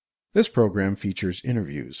This program features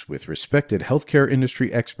interviews with respected healthcare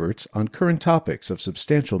industry experts on current topics of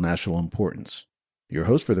substantial national importance. Your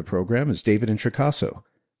host for the program is David Introcaso,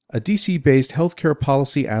 a DC-based healthcare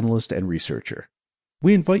policy analyst and researcher.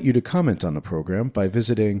 We invite you to comment on the program by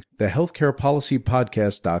visiting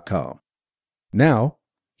thehealthcarepolicypodcast.com. Now,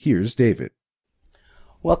 here's David.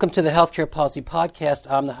 Welcome to the Healthcare Policy Podcast.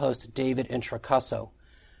 I'm the host, David Introcaso.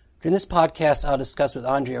 During this podcast, I'll discuss with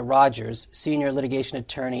Andrea Rodgers, senior litigation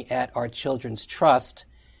attorney at Our Children's Trust,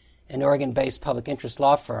 an Oregon-based public interest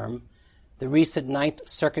law firm, the recent Ninth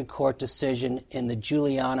Circuit Court decision in the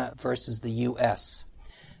Juliana versus the U.S.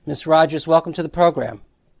 Ms. Rodgers, welcome to the program.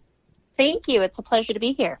 Thank you. It's a pleasure to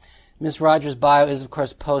be here. Ms. Rodgers' bio is, of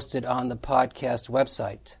course, posted on the podcast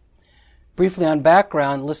website. Briefly on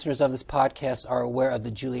background, listeners of this podcast are aware of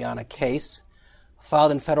the Juliana case,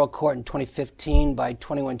 filed in federal court in 2015 by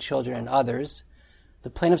 21 children and others.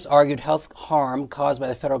 The plaintiffs argued health harm caused by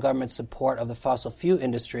the federal government's support of the fossil fuel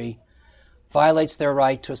industry violates their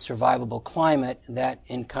right to a survivable climate that,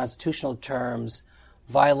 in constitutional terms,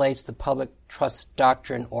 violates the public trust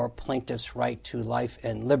doctrine or plaintiff's right to life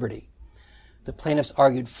and liberty. The plaintiffs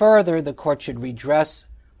argued further the court should redress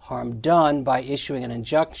harm done by issuing an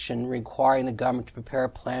injunction requiring the government to prepare a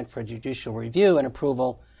plan for judicial review and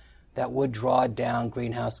approval that would draw down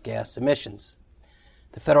greenhouse gas emissions.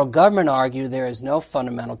 The federal government argued there is no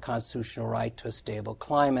fundamental constitutional right to a stable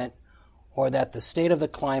climate, or that the state of the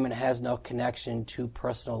climate has no connection to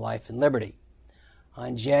personal life and liberty.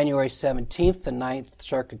 On January 17th, the Ninth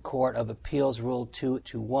Circuit Court of Appeals ruled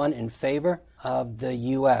 2-1 in favor of the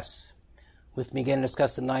U.S. With me again to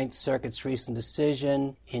discuss the Ninth Circuit's recent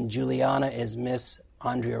decision in Juliana is Ms.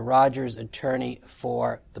 Andrea Rodgers, attorney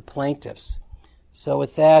for the plaintiffs. So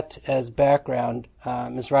with that as background,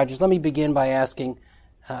 Ms. Rodgers, let me begin by asking,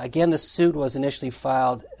 again, the suit was initially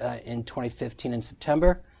filed in 2015 in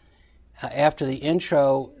September. After the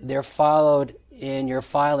intro, there followed in your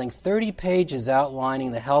filing 30 pages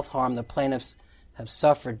outlining the health harm the plaintiffs have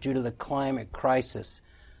suffered due to the climate crisis.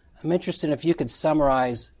 I'm interested if you could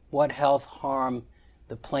summarize what health harm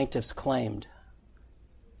the plaintiffs claimed.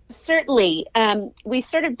 Certainly. We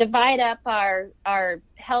sort of divide up our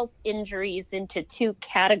health injuries into two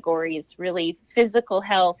categories, really, physical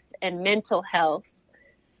health and mental health.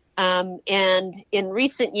 And in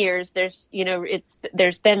recent years, there's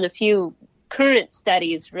been a few current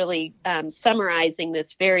studies really summarizing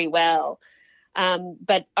this very well.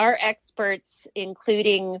 But our experts,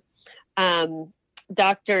 including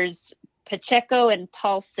doctors Pacheco and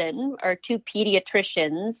Paulson, are two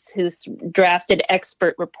pediatricians who drafted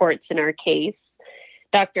expert reports in our case.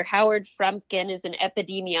 Dr. Howard Frumpkin is an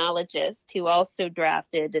epidemiologist who also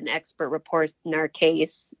drafted an expert report in our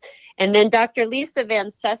case. And then Dr. Lisa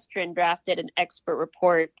Van Susteren drafted an expert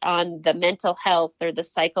report on the mental health or the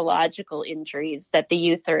psychological injuries that the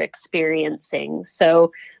youth are experiencing.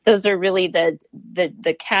 So those are really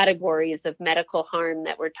the categories of medical harm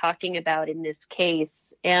that we're talking about in this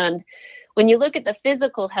case. And when you look at the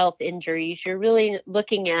physical health injuries, you're really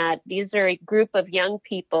looking at, these are a group of young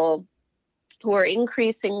people who are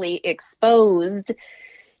increasingly exposed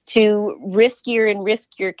to riskier and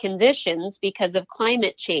riskier conditions because of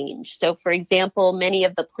climate change. So, for example, many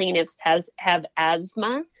of the plaintiffs have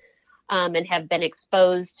asthma and have been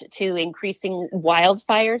exposed to increasing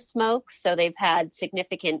wildfire smoke. So they've had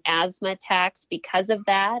significant asthma attacks because of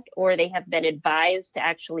that, or they have been advised to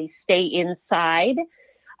actually stay inside.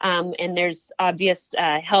 And there's obvious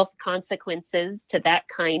health consequences to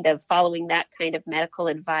following that kind of medical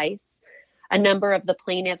advice. A number of the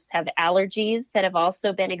plaintiffs have allergies that have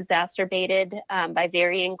also been exacerbated by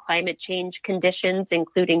varying climate change conditions,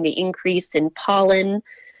 including the increase in pollen.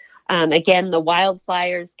 Again, the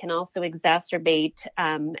wildfires can also exacerbate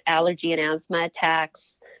allergy and asthma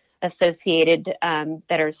attacks that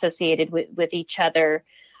are associated with each other.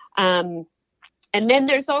 And then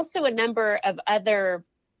there's also a number of other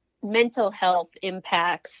mental health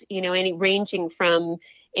impacts, ranging from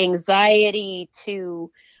anxiety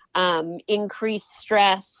to increased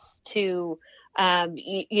stress to,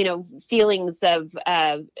 feelings of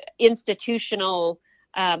institutional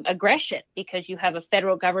aggression, because you have a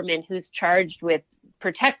federal government who's charged with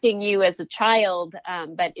protecting you as a child,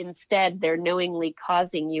 but instead they're knowingly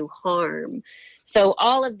causing you harm. So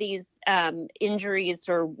all of these injuries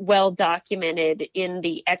are well documented in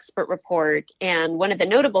the expert report. And one of the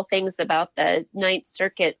notable things about the Ninth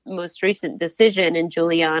Circuit most recent decision in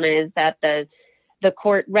Juliana is that the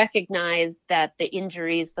court recognized that the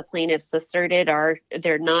injuries the plaintiffs asserted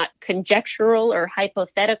they're not conjectural or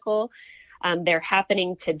hypothetical. They're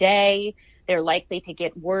happening today. they're likely to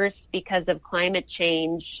get worse because of climate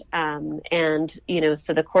change. And, you know,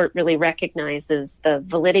 so the court really recognizes the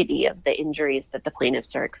validity of the injuries that the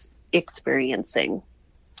plaintiffs are experiencing.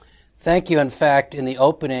 Thank you. In fact, in the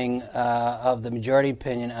opening of the majority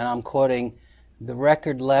opinion, and I'm quoting, the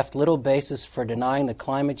record left little basis for denying that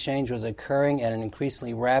climate change was occurring at an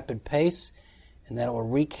increasingly rapid pace and that it will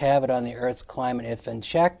wreak havoc on the Earth's climate if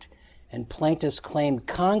unchecked. And plaintiffs claimed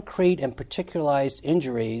concrete and particularized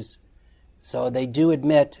injuries, so they do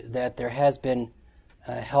admit that there has been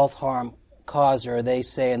health harm caused, or they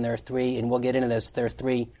say in their three, and we'll get into this, their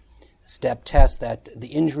three-step test, that the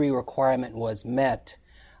injury requirement was met.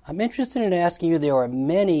 I'm interested in asking you, there are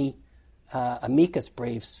many amicus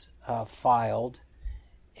briefs filed,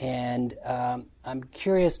 and I'm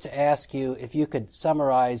curious to ask you if you could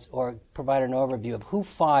summarize or provide an overview of who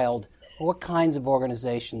filed, or what kinds of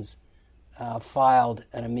organizations filed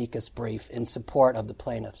an amicus brief in support of the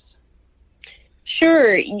plaintiffs.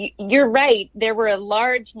 Sure, you're right. There were a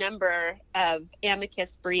large number of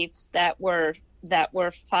amicus briefs that were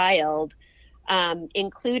filed,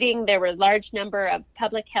 including there were a large number of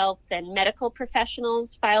public health and medical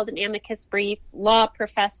professionals filed an amicus brief, law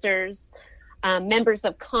professors, members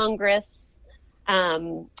of Congress,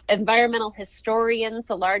 environmental historians.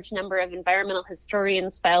 A large number of environmental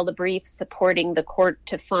historians filed a brief supporting the court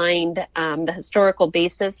to find the historical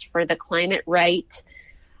basis for the climate right.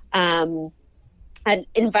 And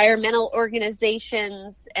environmental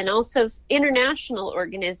organizations and also international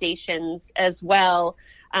organizations as well,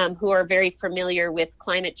 who are very familiar with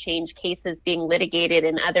climate change cases being litigated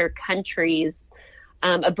in other countries.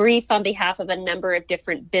 A brief on behalf of a number of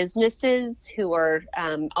different businesses who are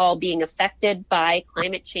all being affected by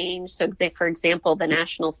climate change. So, for example, the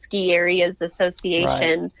National Ski Areas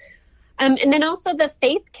Association. Right. And then also the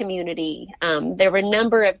faith community. There were a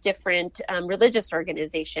number of different religious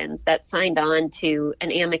organizations that signed on to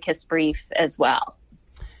an amicus brief as well.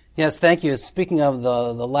 Yes, thank you. Speaking of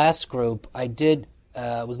the last group, I did,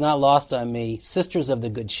 was not lost on me, Sisters of the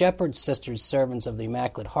Good Shepherd, Sisters Servants of the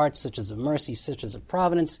Immaculate Heart, Sisters of Mercy, Sisters of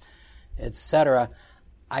Providence, etc.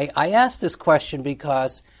 I asked this question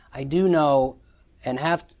because I do know and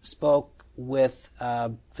have spoke with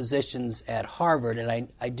physicians at Harvard, and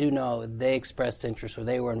I do know they expressed interest, or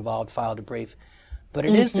they were involved, filed a brief. But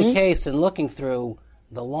it is the case, in looking through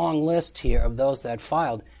the long list here of those that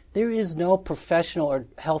filed, there is no professional or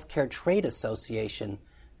healthcare trade association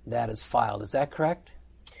that is filed. Is that correct?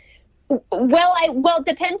 Well, it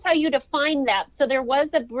depends how you define that. So there was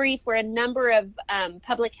a brief where a number of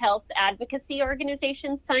public health advocacy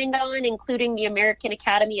organizations signed on, including the American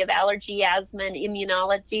Academy of Allergy, Asthma, and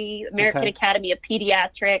Immunology, American Academy of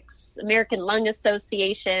Pediatrics, American Lung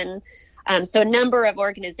Association. So a number of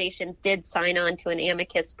organizations did sign on to an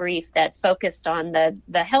amicus brief that focused on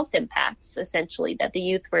the health impacts, essentially, that the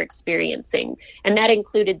youth were experiencing. And that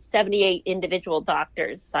included 78 individual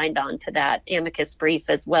doctors signed on to that amicus brief,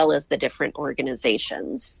 as well as the different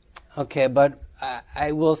organizations. Okay, but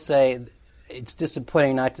I will say it's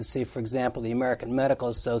disappointing not to see, for example, the American Medical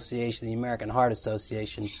Association, the American Heart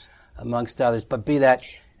Association, amongst others. But be that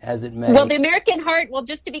as it may. Well,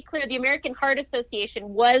 just to be clear, the American Heart Association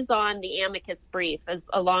was on the amicus brief,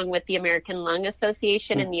 along with the American Lung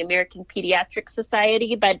Association and the American Pediatric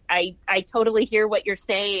Society. But I totally hear what you're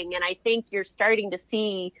saying, and I think you're starting to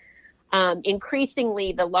see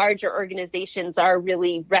increasingly the larger organizations are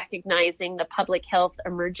really recognizing the public health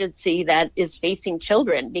emergency that is facing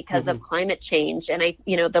children because of climate change. And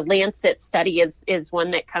the Lancet study is one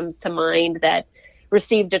that comes to mind that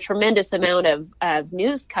received a tremendous amount of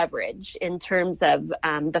news coverage in terms of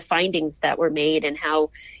the findings that were made, and how,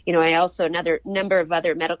 I also, another number of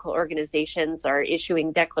other medical organizations are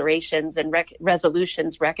issuing declarations and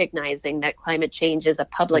resolutions recognizing that climate change is a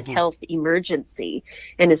public health emergency,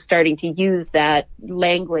 and is starting to use that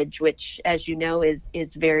language, which, as you know,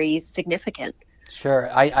 is very significant. Sure.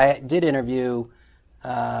 I did interview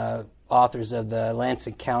authors of the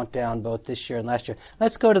Lancet Countdown both this year and last year.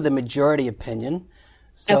 Let's go to the majority opinion.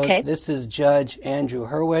 So this is Judge Andrew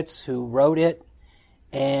Hurwitz who wrote it.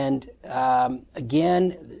 And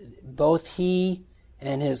again, both he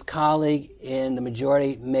and his colleague in the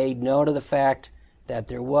majority made note of the fact that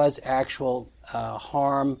there was actual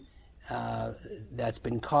harm that's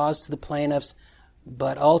been caused to the plaintiffs,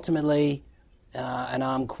 but ultimately, and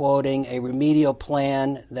I'm quoting, a remedial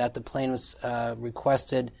plan that the plaintiffs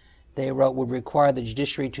requested, they wrote, would require the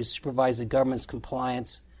judiciary to supervise the government's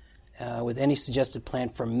compliance with any suggested plan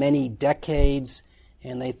for many decades,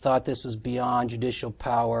 and they thought this was beyond judicial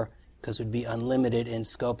power because it would be unlimited in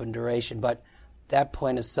scope and duration. But that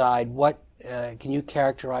point aside, what can you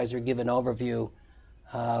characterize or give an overview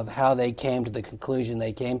of how they came to the conclusion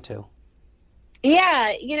they came to.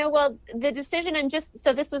 Yeah, well, the decision, and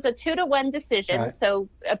so this was a 2-1 decision. Right. So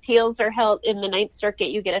appeals are held in the Ninth Circuit.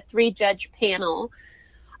 You get a 3-judge panel.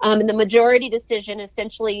 And the majority decision,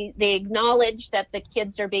 essentially, they acknowledge that the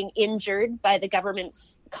kids are being injured by the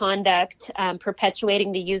government's conduct,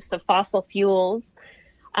 perpetuating the use of fossil fuels.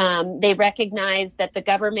 They recognize that the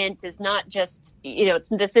government is not just,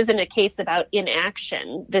 this isn't a case about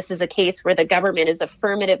inaction. This is a case where the government is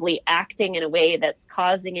affirmatively acting in a way that's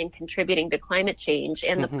causing and contributing to climate change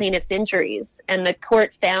and the plaintiff's injuries. And the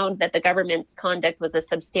court found that the government's conduct was a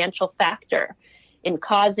substantial factor in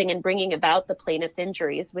causing and bringing about the plaintiff's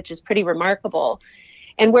injuries, which is pretty remarkable.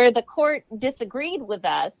 And where the court disagreed with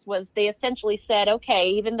us was they essentially said, okay,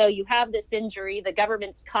 even though you have this injury, the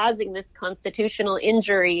government's causing this constitutional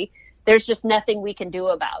injury, there's just nothing we can do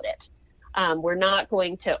about it. We're not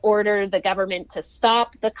going to order the government to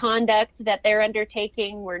stop the conduct that they're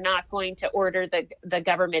undertaking. We're not going to order the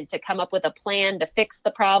government to come up with a plan to fix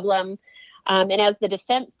the problem. And as the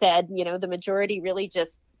dissent said, the majority really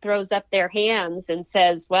just throws up their hands and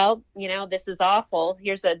says, well, this is awful.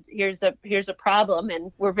 Here's a problem,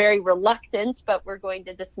 and we're very reluctant, but we're going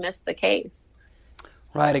to dismiss the case.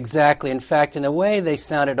 Right, exactly. In fact, in a way, they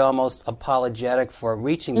sounded almost apologetic for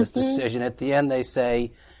reaching this decision. At the end, they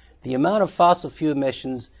say, the amount of fossil fuel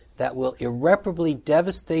emissions that will irreparably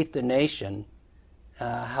devastate the nation.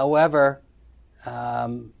 However,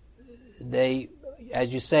 they,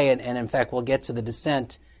 as you say, and in fact, we'll get to the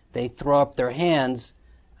dissent, they throw up their hands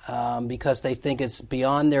because they think it's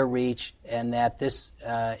beyond their reach and that this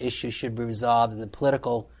issue should be resolved in the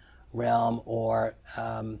political realm or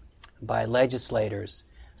by legislators.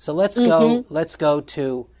 So let's go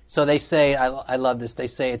to, so they say, I love this, they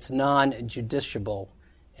say it's non-judiciable,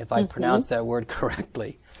 if I pronounce that word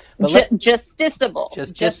correctly. But justiciable.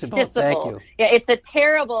 Justiciable, thank you. Yeah, it's a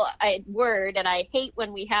terrible word, and I hate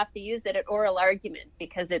when we have to use it at oral argument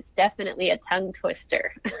because it's definitely a tongue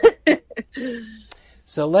twister.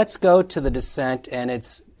 So let's go to the dissent, and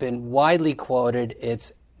it's been widely quoted.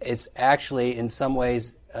 It's actually, in some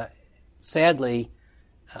ways, sadly,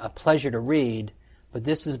 a pleasure to read, but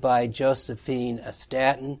this is by Josephine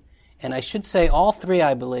Staten. And I should say all three,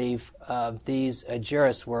 I believe, of these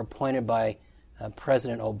jurists were appointed by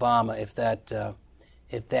President Obama,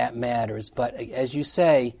 if that matters. But as you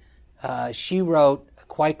say, she wrote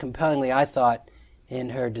quite compellingly, I thought, in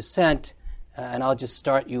her dissent, and I'll just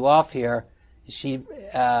start you off here.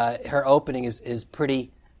 Her opening is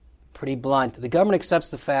pretty blunt. The government accepts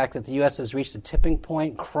the fact that the U.S. has reached a tipping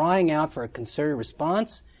point, crying out for a concerted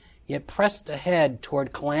response, yet pressed ahead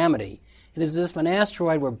toward calamity. It is as if an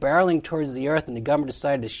asteroid were barreling towards the Earth and the government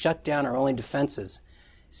decided to shut down our only defenses.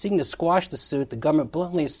 Seeking to squash the suit, the government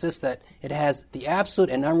bluntly insists that it has the absolute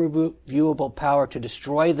and unreviewable power to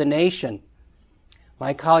destroy the nation.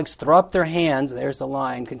 My colleagues throw up their hands, there's the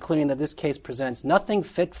line, concluding that this case presents nothing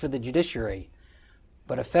fit for the judiciary.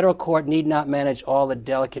 But a federal court need not manage all the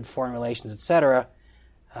delicate foreign relations, etc.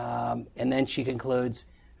 And then she concludes,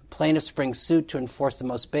 plaintiffs bring suit to enforce the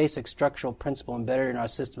most basic structural principle embedded in our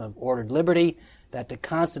system of ordered liberty, that the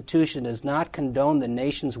Constitution does not condone the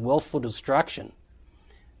nation's willful destruction.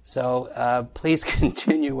 So please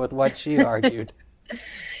continue with what she argued.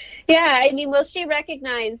 Yeah, she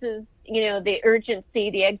recognizes, the urgency,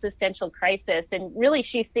 the existential crisis, and really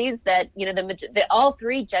she sees that, that all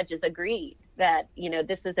three judges agreed that,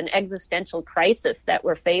 this is an existential crisis that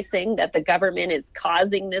we're facing, that the government is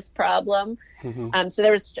causing this problem. So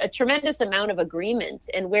there was a tremendous amount of agreement,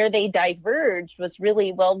 and where they diverged was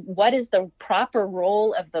really, well, what is the proper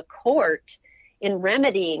role of the court in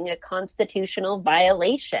remedying a constitutional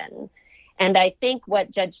violation? And I think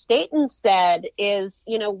what Judge Staten said is,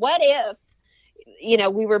 what if,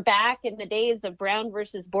 we were back in the days of Brown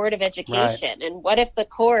versus Board of Education, right. And what if the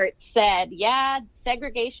court said, yeah,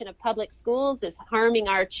 segregation of public schools is harming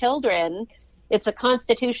our children, it's a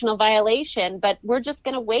constitutional violation, but we're just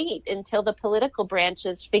going to wait until the political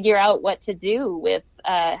branches figure out what to do with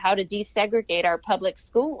how to desegregate our public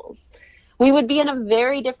schools. We would be in a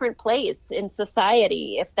very different place in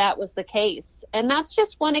society if that was the case. And that's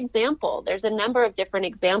just one example. There's a number of different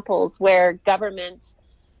examples where government,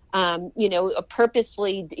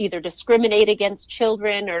 purposefully either discriminate against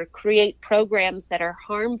children or create programs that are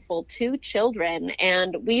harmful to children.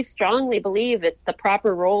 And we strongly believe it's the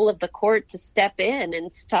proper role of the court to step in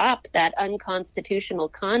and stop that unconstitutional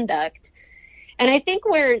conduct. And I think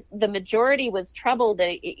where the majority was troubled,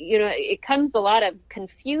 it comes a lot of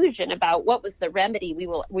confusion about what was the remedy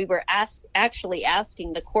we were actually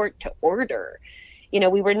asking the court to order.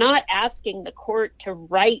 We were not asking the court to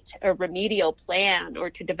write a remedial plan or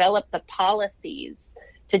to develop the policies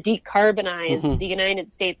to decarbonize the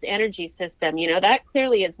United States energy system. That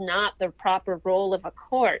clearly is not the proper role of a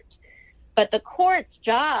court. But the court's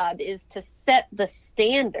job is to set the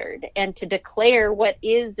standard and to declare what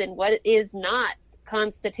is and what is not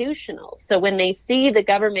constitutional. So when they see the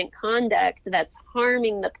government conduct that's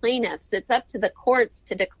harming the plaintiffs, it's up to the courts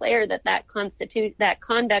to declare that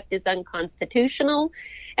conduct is unconstitutional,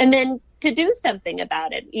 and then to do something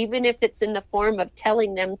about it, even if it's in the form of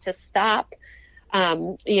telling them to stop.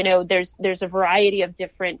 There's a variety of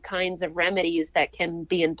different kinds of remedies that can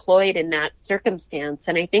be employed in that circumstance.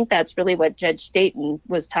 And I think that's really what Judge Staten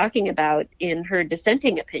was talking about in her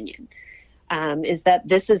dissenting opinion, is that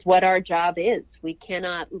this is what our job is. We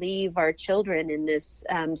cannot leave our children in this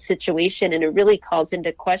situation. And it really calls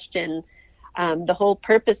into question the whole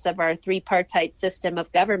purpose of our three-partite system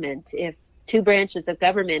of government. If two branches of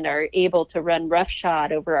government are able to run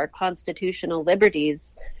roughshod over our constitutional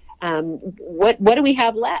liberties, what do we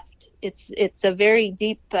have left? It's a very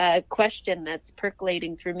deep question that's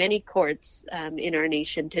percolating through many courts in our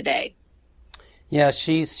nation today. Yeah,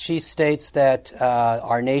 she states that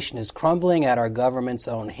our nation is crumbling at our government's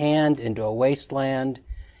own hand into a wasteland,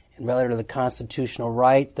 and relative to the constitutional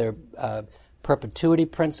right, the perpetuity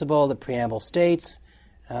principle, the preamble states,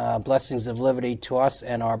 blessings of liberty to us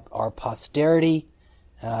and our posterity.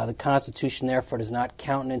 The Constitution, therefore, does not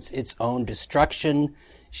countenance its own destruction.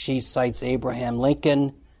 She cites Abraham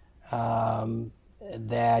Lincoln,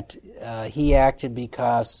 that he acted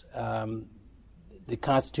because the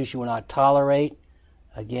Constitution would not tolerate,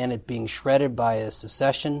 again, it being shredded by a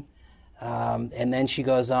secession. And then she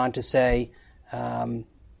goes on to say, the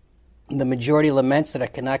majority laments that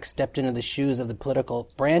it cannot step into the shoes of the political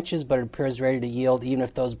branches, but it appears ready to yield even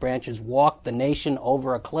if those branches walk the nation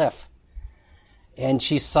over a cliff. And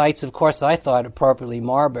she cites, of course, I thought appropriately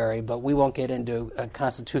Marbury, but we won't get into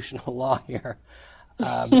constitutional law here.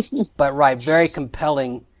 But right, very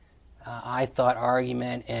compelling, I thought,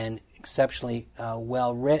 argument and exceptionally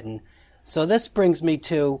well written. So this brings me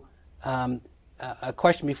to a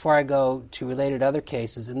question before I go to related other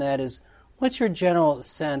cases, and that is, what's your general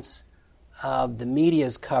sense of the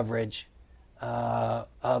media's coverage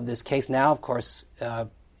of this case now, of course,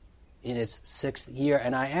 in its sixth year?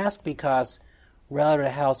 And I ask because relative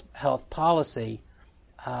to health policy,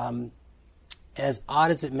 as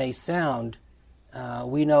odd as it may sound,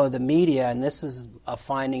 we know the media, and this is a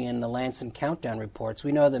finding in the Lancet Countdown reports,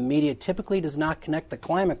 we know the media typically does not connect the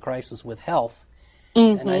climate crisis with health.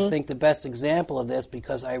 And I think the best example of this,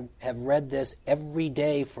 because I have read this every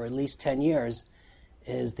day for at least 10 years,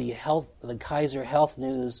 is the Kaiser Health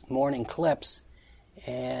News morning clips.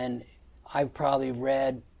 And I've probably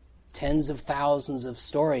read tens of thousands of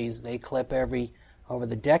stories they clip over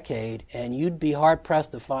the decade, and you'd be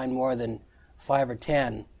hard-pressed to find more than 5 or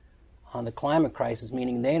 10 on the climate crisis,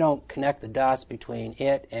 meaning they don't connect the dots between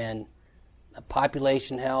it and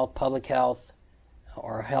population health, public health,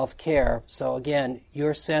 or health care. So again,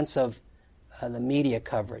 your sense of the media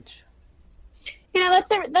coverage.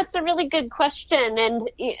 That's a really good question, and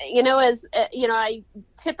as I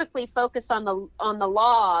typically focus on the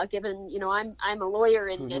law. Given I'm a lawyer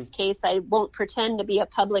in this case, I won't pretend to be a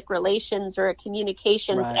public relations or a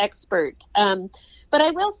communications expert. But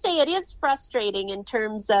I will say it is frustrating in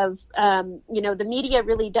terms of the media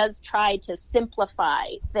really does try to simplify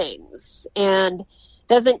things and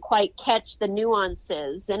doesn't quite catch the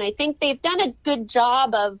nuances. And I think they've done a good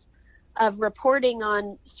job of reporting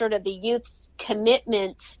on sort of the youth's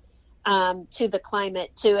commitment to the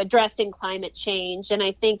climate, to addressing climate change. And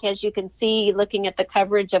I think, as you can see, looking at the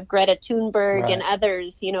coverage of Greta Thunberg and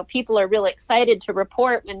others, people are really excited to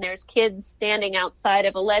report when there's kids standing outside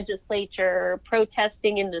of a legislature or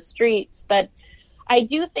protesting in the streets. But I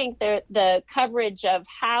do think that the coverage of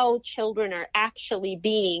how children are actually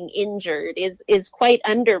being injured is quite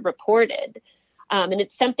underreported. And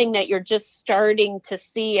it's something that you're just starting to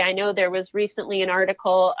see. I know there was recently an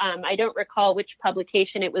article, I don't recall which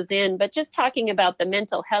publication it was in, but just talking about the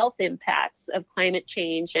mental health impacts of climate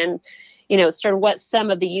change and, sort of what some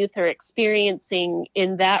of the youth are experiencing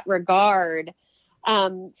in that regard.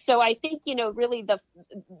 So I think, really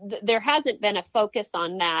there hasn't been a focus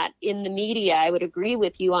on that in the media. I would agree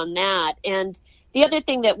with you on that. And the other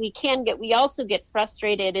thing that we also get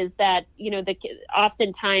frustrated is that,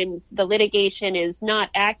 oftentimes the litigation is not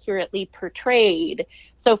accurately portrayed.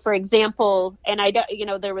 So, for example, and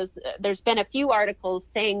there's been a few articles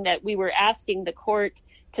saying that we were asking the court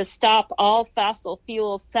to stop all fossil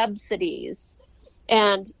fuel subsidies.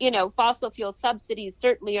 And, fossil fuel subsidies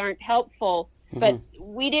certainly aren't helpful. But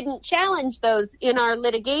we didn't challenge those in our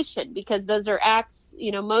litigation because those are acts,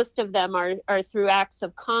 most of them are through acts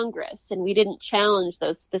of Congress, and we didn't challenge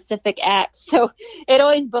those specific acts. So it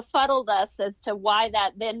always befuddled us as to why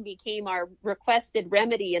that then became our requested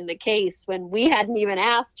remedy in the case when we hadn't even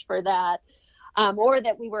asked for that. Or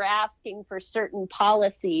that we were asking for certain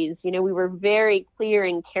policies. We were very clear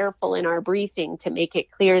and careful in our briefing to make it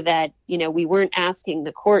clear that, we weren't asking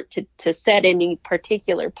the court to set any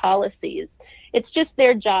particular policies. It's just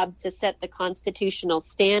their job to set the constitutional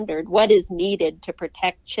standard, what is needed to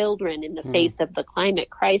protect children in the face of the climate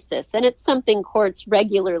crisis. And it's something courts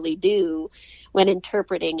regularly do when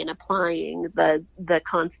interpreting and applying the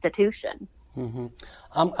Constitution. Mm-hmm.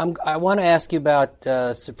 I want to ask you about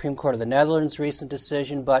Supreme Court of the Netherlands' recent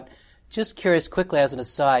decision, but just curious quickly as an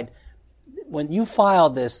aside, when you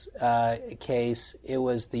filed this case, it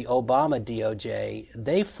was the Obama DOJ.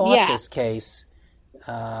 They fought this case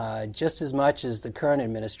just as much as the current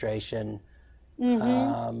administration.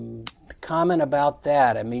 Comment about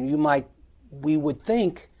that. I mean, we would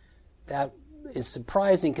think that is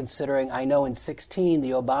surprising considering I know in 2016 the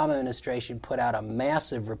Obama administration put out a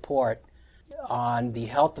massive report on the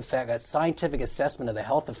health effect, a scientific assessment of the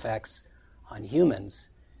health effects on humans.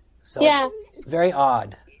 So very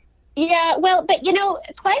odd. Yeah, well, but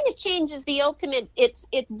climate change is the ultimate,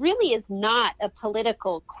 it really is not a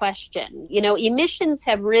political question. Emissions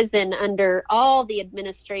have risen under all the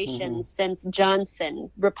administrations since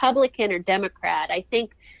Johnson, Republican or Democrat. I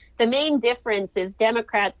think the main difference is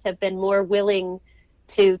Democrats have been more willing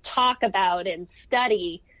to talk about and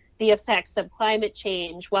study the effects of climate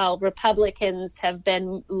change, while Republicans have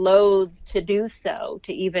been loath to do so,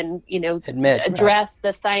 to even, address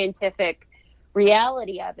the scientific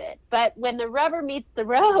reality of it. But when the rubber meets the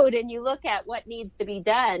road and you look at what needs to be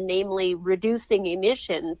done, namely reducing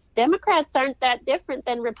emissions, Democrats aren't that different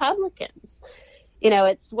than Republicans.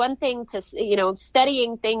 It's one thing to,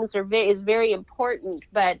 studying things is very important,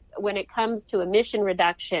 but when it comes to emission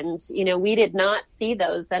reductions, we did not see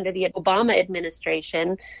those under the Obama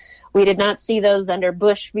administration. We did not see those under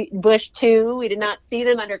Bush 2. We did not see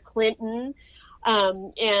them under Clinton.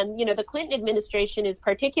 And, the Clinton administration is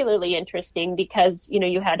particularly interesting because,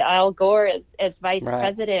 you had Al Gore as vice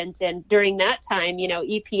president. And during that time,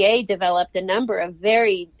 EPA developed a number of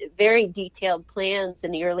very, very detailed plans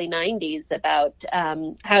in the early 90s about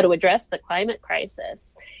how to address the climate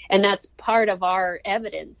crisis. And that's part of our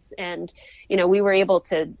evidence. And, we were able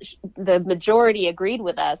to, the majority agreed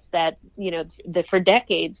with us that, for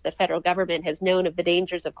decades, the federal government has known of the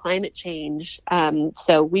dangers of climate change.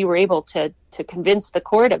 So we were able to convince the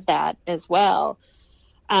court of that as well.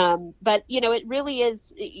 But, it really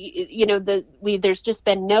is, there's just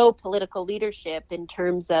been no political leadership in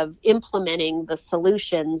terms of implementing the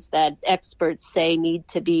solutions that experts say need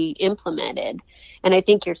to be implemented. And I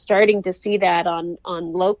think you're starting to see that on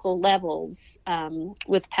local levels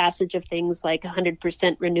with passage of things like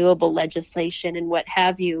 100% renewable legislation and what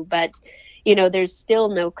have you. But, there's still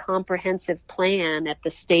no comprehensive plan at the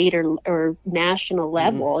state or national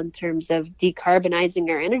level in terms of decarbonizing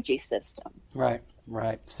our energy system.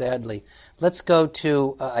 Right, sadly. Let's go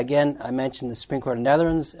to, again, I mentioned the Supreme Court of the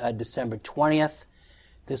Netherlands, December 20th.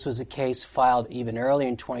 This was a case filed even earlier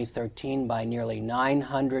in 2013 by nearly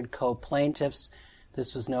 900 co-plaintiffs.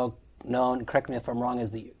 This was known, correct me if I'm wrong, as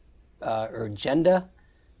the Urgenda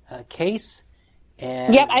case.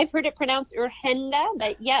 And yep, I've heard it pronounced Urgenda,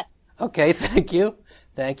 but yes. Okay, thank you.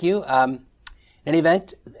 In any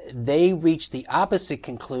event, they reached the opposite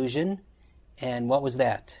conclusion, and what was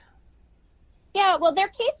that? Yeah, well, their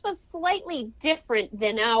case was slightly different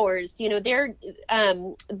than ours.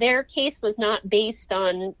 Their case was not based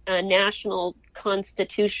on a national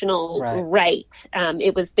constitutional right.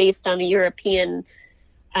 It was based on a European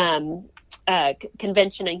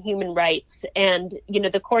Convention on Human Rights. And,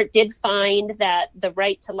 the court did find that the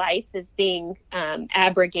right to life is being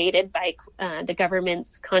abrogated by the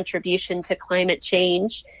government's contribution to climate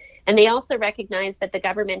change. And they also recognized that the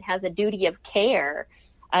government has a duty of care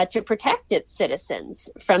to protect its citizens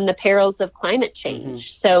from the perils of climate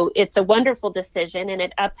change. So it's a wonderful decision, and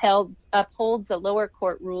it upholds a lower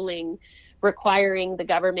court ruling requiring the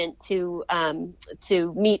government to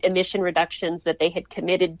meet emission reductions that they had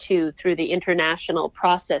committed to through the international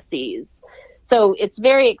processes. So it's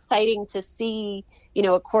very exciting to see,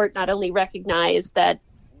 a court not only recognize that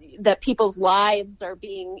people's lives are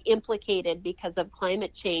being implicated because of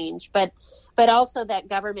climate change, but also that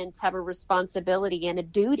governments have a responsibility and a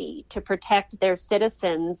duty to protect their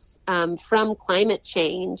citizens from climate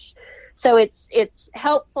change. So it's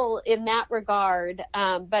helpful in that regard,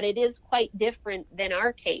 but it is quite different than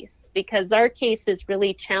our case, because our case is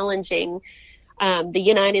really challenging the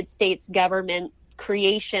United States government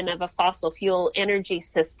creation of a fossil fuel energy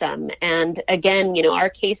system. And again, our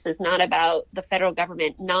case is not about the federal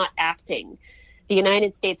government not acting. The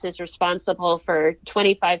United States is responsible for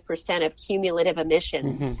 25% of cumulative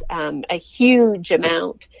emissions, a huge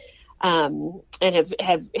amount, and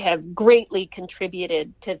have greatly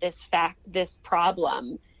contributed to this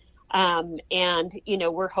problem. And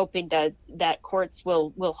we're hoping that courts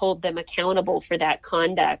will hold them accountable for that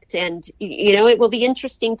conduct. And it will be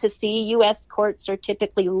interesting to see. U.S. courts are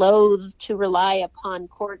typically loath to rely upon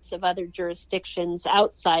courts of other jurisdictions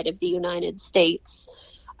outside of the United States.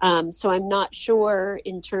 So I'm not sure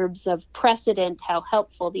in terms of precedent how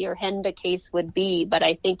helpful the Urgenda case would be, but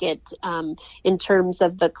I think in terms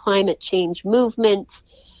of the climate change movement,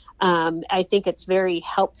 I think it's very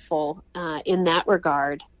helpful in that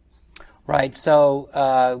regard. Right. So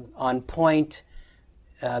on point,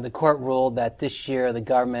 the court ruled that this year the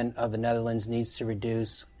government of the Netherlands needs to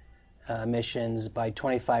reduce emissions by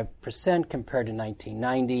 25% compared to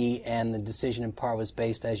 1990, and the decision in part was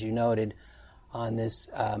based, as you noted, on this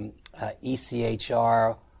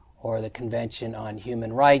ECHR, or the Convention on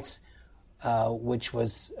Human Rights, which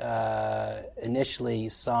was initially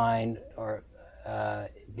signed or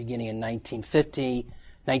beginning in 1950.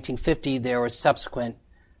 1950, there were subsequent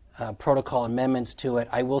protocol amendments to it.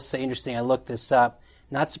 I will say, interesting, I looked this up.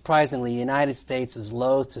 Not surprisingly, the United States is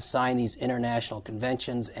loath to sign these international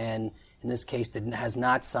conventions, and in this case has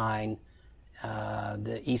not signed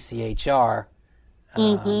the ECHR.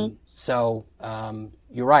 So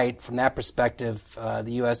you're right. From that perspective,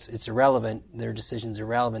 the U.S., it's irrelevant. Their decision's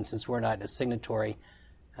irrelevant since we're not a signatory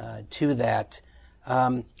to that.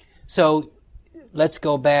 So let's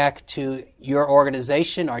go back to your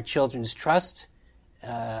organization, Our Children's Trust,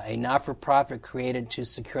 a not-for-profit created to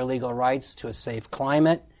secure legal rights to a safe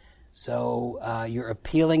climate. So you're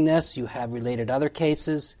appealing this. You have related other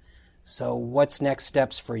cases. So what's next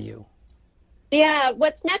steps for you? Yeah,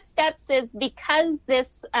 what's next steps is, because this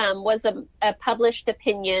was a published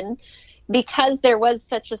opinion, because there was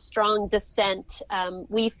such a strong dissent,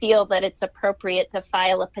 we feel that it's appropriate to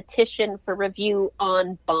file a petition for review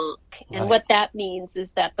en banc. And what that means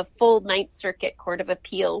is that the full Ninth Circuit Court of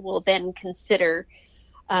Appeal will then consider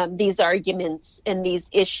these arguments and these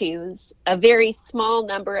issues. A very small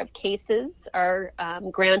number of cases are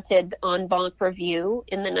granted en banc review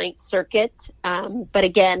in the Ninth Circuit. But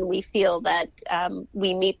again, we feel that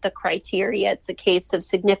we meet the criteria. It's a case of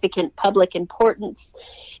significant public importance.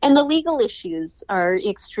 And the legal issues are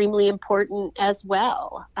extremely important as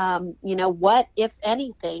well. What, if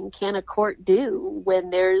anything, can a court do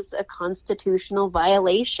when there's a constitutional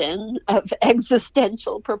violation of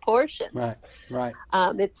existential proportions? Right.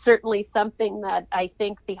 It's certainly something that I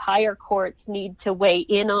think the higher courts need to weigh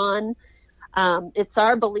in on. It's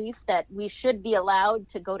our belief that we should be allowed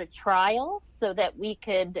to go to trial so that we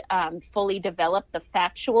could fully develop the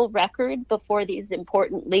factual record before these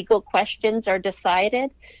important legal questions are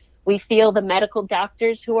decided. We feel the medical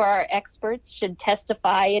doctors who are our experts should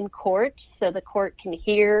testify in court so the court can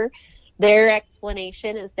hear their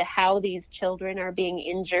explanation as to how these children are being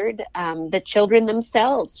injured. The children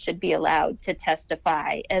themselves should be allowed to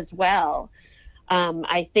testify as well.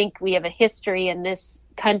 I think we have a history in this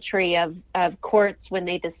country of courts, when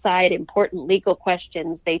they decide important legal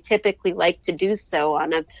questions, they typically like to do so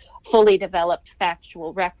on a fully developed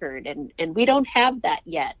factual record. And we don't have that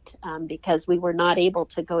yet because we were not able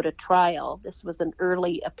to go to trial. This was an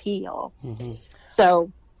early appeal.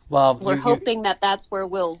 So we're hoping that that's where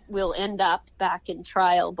we'll end up, back in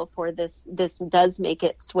trial before this does make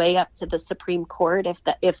its way up to the Supreme Court,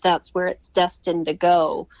 if that's where it's destined to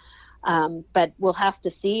go. But we'll have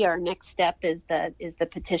to see. Our next step is the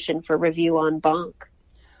petition for review en banc.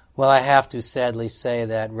 Well, I have to sadly say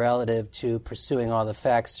that relative to pursuing all the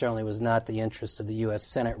facts certainly was not the interest of the U.S.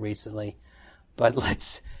 Senate recently. But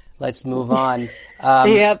let's move on.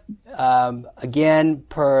 Yep. Again,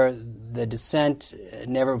 per the dissent,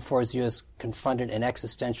 never before has the U.S. confronted an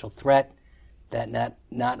existential threat that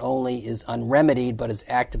not only is unremedied but is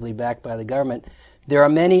actively backed by the government. There are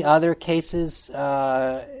many other cases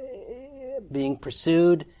being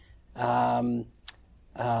pursued.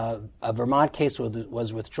 A Vermont case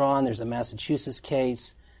was withdrawn. There's a Massachusetts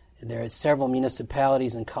case. There are several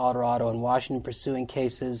municipalities in Colorado and Washington pursuing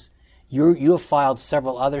cases. You have filed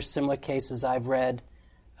several other similar cases, I've read.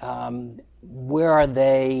 Where are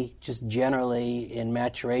they just generally in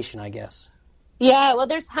maturation, I guess? Yeah, well,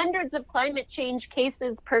 there's hundreds of climate change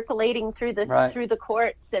cases percolating through the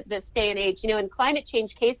courts at this day and age. And climate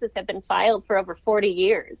change cases have been filed for over 40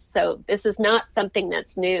 years. So this is not something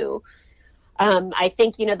that's new. I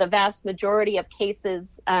think, the vast majority of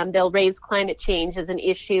cases, they'll raise climate change as an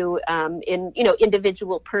issue in,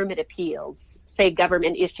 individual permit appeals. Say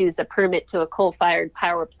government issues a permit to a coal-fired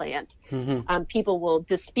power plant. Mm-hmm. People will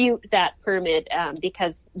dispute that permit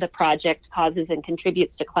because the project causes and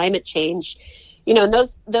contributes to climate change.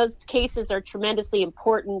 Those cases are tremendously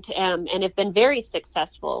important and have been very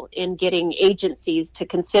successful in getting agencies to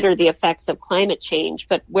consider the effects of climate change.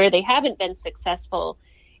 But where they haven't been successful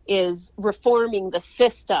is reforming the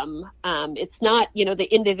system. It's not, the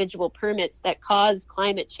individual permits that cause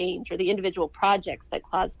climate change or the individual projects that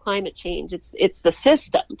cause climate change. It's the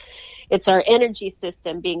system. It's our energy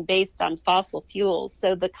system being based on fossil fuels.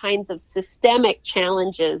 So the kinds of systemic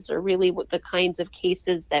challenges are really the kinds of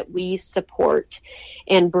cases that we support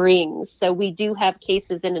and bring. So we do have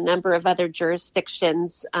cases in a number of other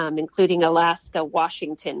jurisdictions, including Alaska,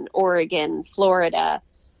 Washington, Oregon, Florida.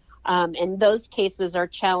 And those cases are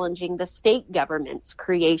challenging the state government's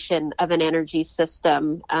creation of an energy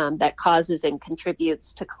system that causes and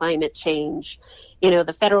contributes to climate change.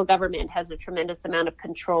 The federal government has a tremendous amount of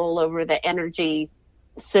control over the energy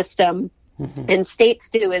system, mm-hmm. and states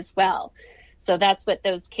do as well. So that's what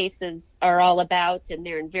those cases are all about, and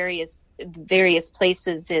they're in various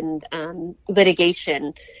places in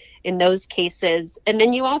litigation in those cases. And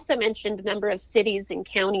then you also mentioned a number of cities and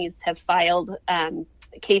counties have filed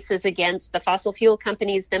cases against the fossil fuel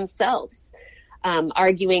companies themselves,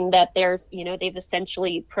 arguing that they've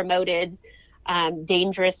essentially promoted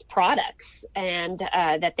dangerous products and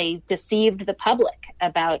that they deceived the public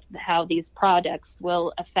about how these products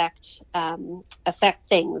will affect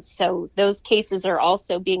things. So those cases are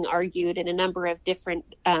also being argued in a number of different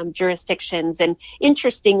jurisdictions. And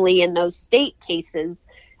interestingly, in those state cases,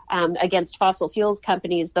 against fossil fuels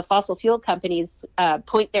companies, the fossil fuel companies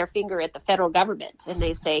point their finger at the federal government and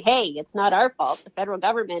they say, hey, it's not our fault. The federal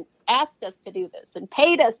government asked us to do this and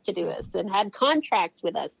paid us to do this and had contracts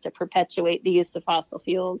with us to perpetuate the use of fossil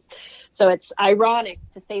fuels. So it's ironic,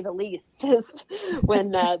 to say the least,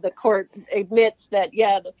 when the court admits that,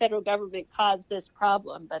 the federal government caused this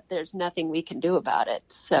problem, but there's nothing we can do about it.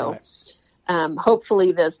 So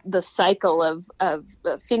hopefully the cycle of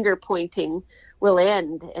finger pointing will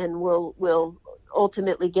end, and we'll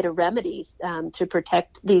ultimately get a remedy to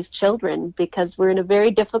protect these children, because we're in a very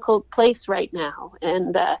difficult place right now,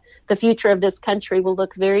 and the future of this country will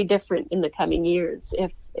look very different in the coming years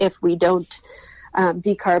if we don't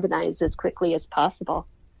decarbonize as quickly as possible.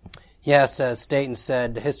 Yes, as Staten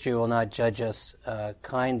said, history will not judge us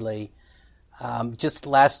kindly. Just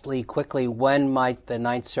lastly, quickly, when might the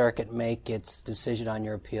Ninth Circuit make its decision on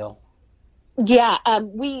your appeal? Yeah,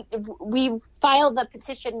 we file the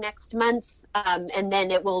petition next month, and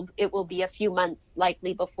then it will be a few months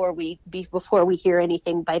likely before we hear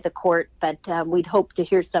anything by the court. But we'd hope to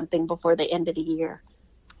hear something before the end of the year.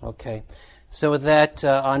 Okay, so with that,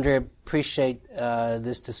 Andrea, appreciate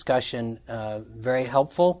this discussion. Very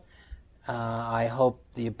helpful. I hope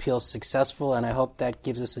the appeal's successful, and I hope that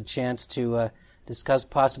gives us a chance to discuss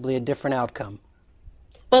possibly a different outcome.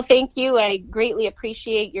 Well, thank you. I greatly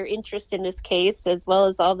appreciate your interest in this case, as well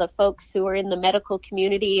as all the folks who are in the medical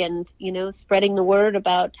community and, spreading the word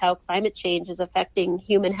about how climate change is affecting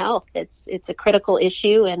human health. It's a critical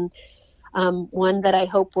issue, and one that I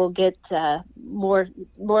hope will get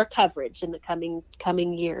more coverage in the coming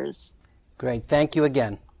years. Great. Thank you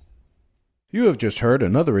again. You have just heard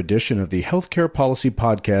another edition of the Healthcare Policy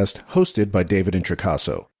Podcast hosted by David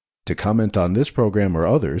Introcaso. To comment on this program or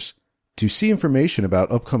others, to see information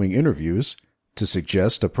about upcoming interviews, to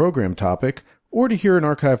suggest a program topic, or to hear an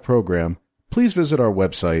archive program, please visit our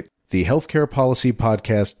website,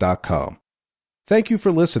 thehealthcarepolicypodcast.com. Thank you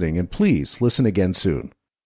for listening, and please listen again soon.